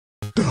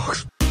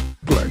Dogs.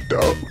 Black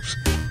dogs.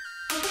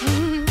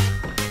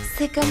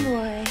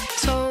 Sycamore.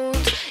 Told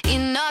you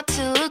not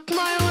to look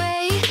my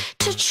way,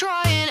 to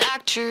try and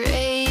act your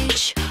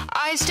age.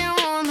 Eyes down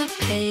on the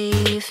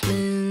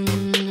pavement.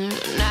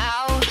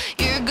 Now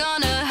you're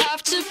gonna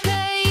have to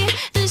pay.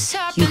 This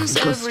happens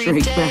every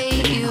straight day.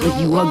 back to You hell, don't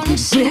you wanna ugly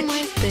see bitch.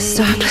 my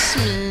Stop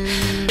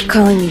basement.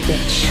 calling me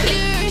bitch.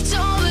 You're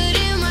taller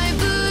in my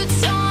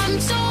boots, I'm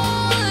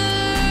taller,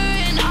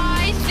 and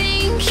I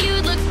think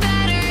you'd look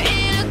better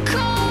in a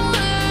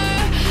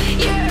collar.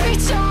 You're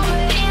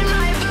taller in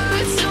my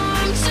boots,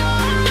 I'm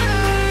taller,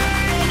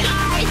 and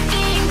I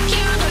think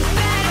you'd look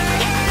better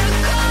in a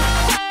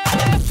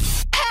collar.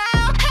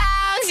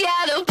 Hounds,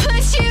 yeah, they'll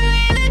put you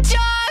in the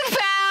dog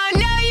pound.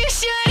 No, you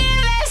shouldn't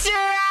mess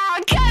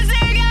around, 'cause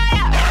they're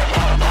gonna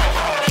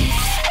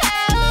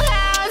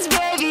Hounds,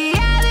 baby,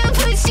 yeah, they'll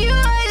put you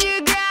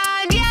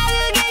underground. Yeah,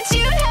 they'll get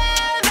you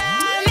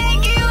hellbound,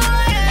 make you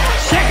wanna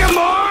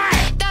Sycamore!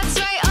 That's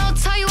right, I'll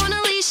tie you on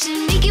a leash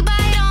and make you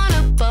bite on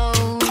a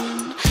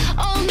bone.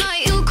 All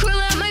night you'll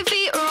crawl at my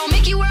feet, or I'll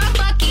make you wear a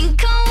fucking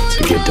cone. It's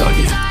a good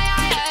doggy.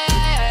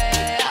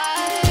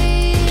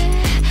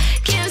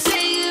 Can't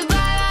say goodbye.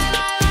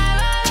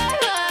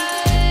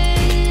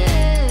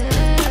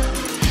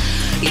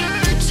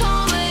 You're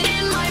taller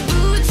in my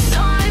boots,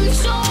 I'm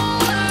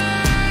taller,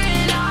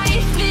 and I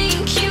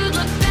think you'd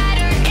look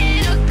better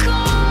in a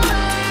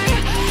collar.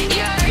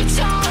 You're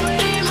taller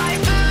in my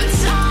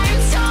boots, I'm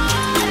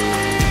taller,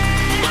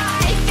 and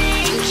I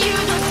think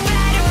you'd look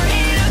better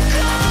in a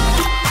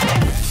collar.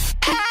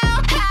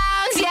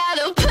 Hounds, yeah,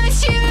 they'll put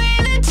you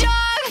in the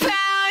dog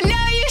pound. No,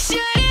 you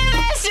shouldn't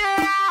mess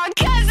around,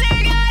 'cause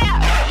they're gonna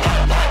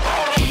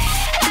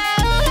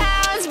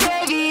Hounds,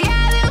 baby,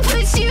 yeah, they'll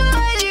put you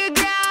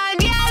underground.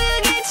 Yeah,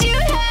 they'll get you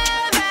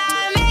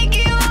hellbound, make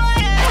you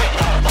wanna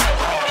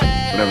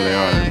Whatever they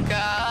are,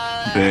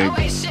 big,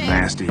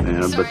 nasty.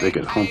 Man, I bet they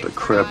could hump the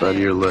crap out of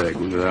your leg.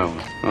 Look at that one,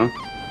 huh?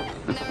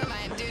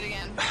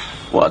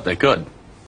 What, they could?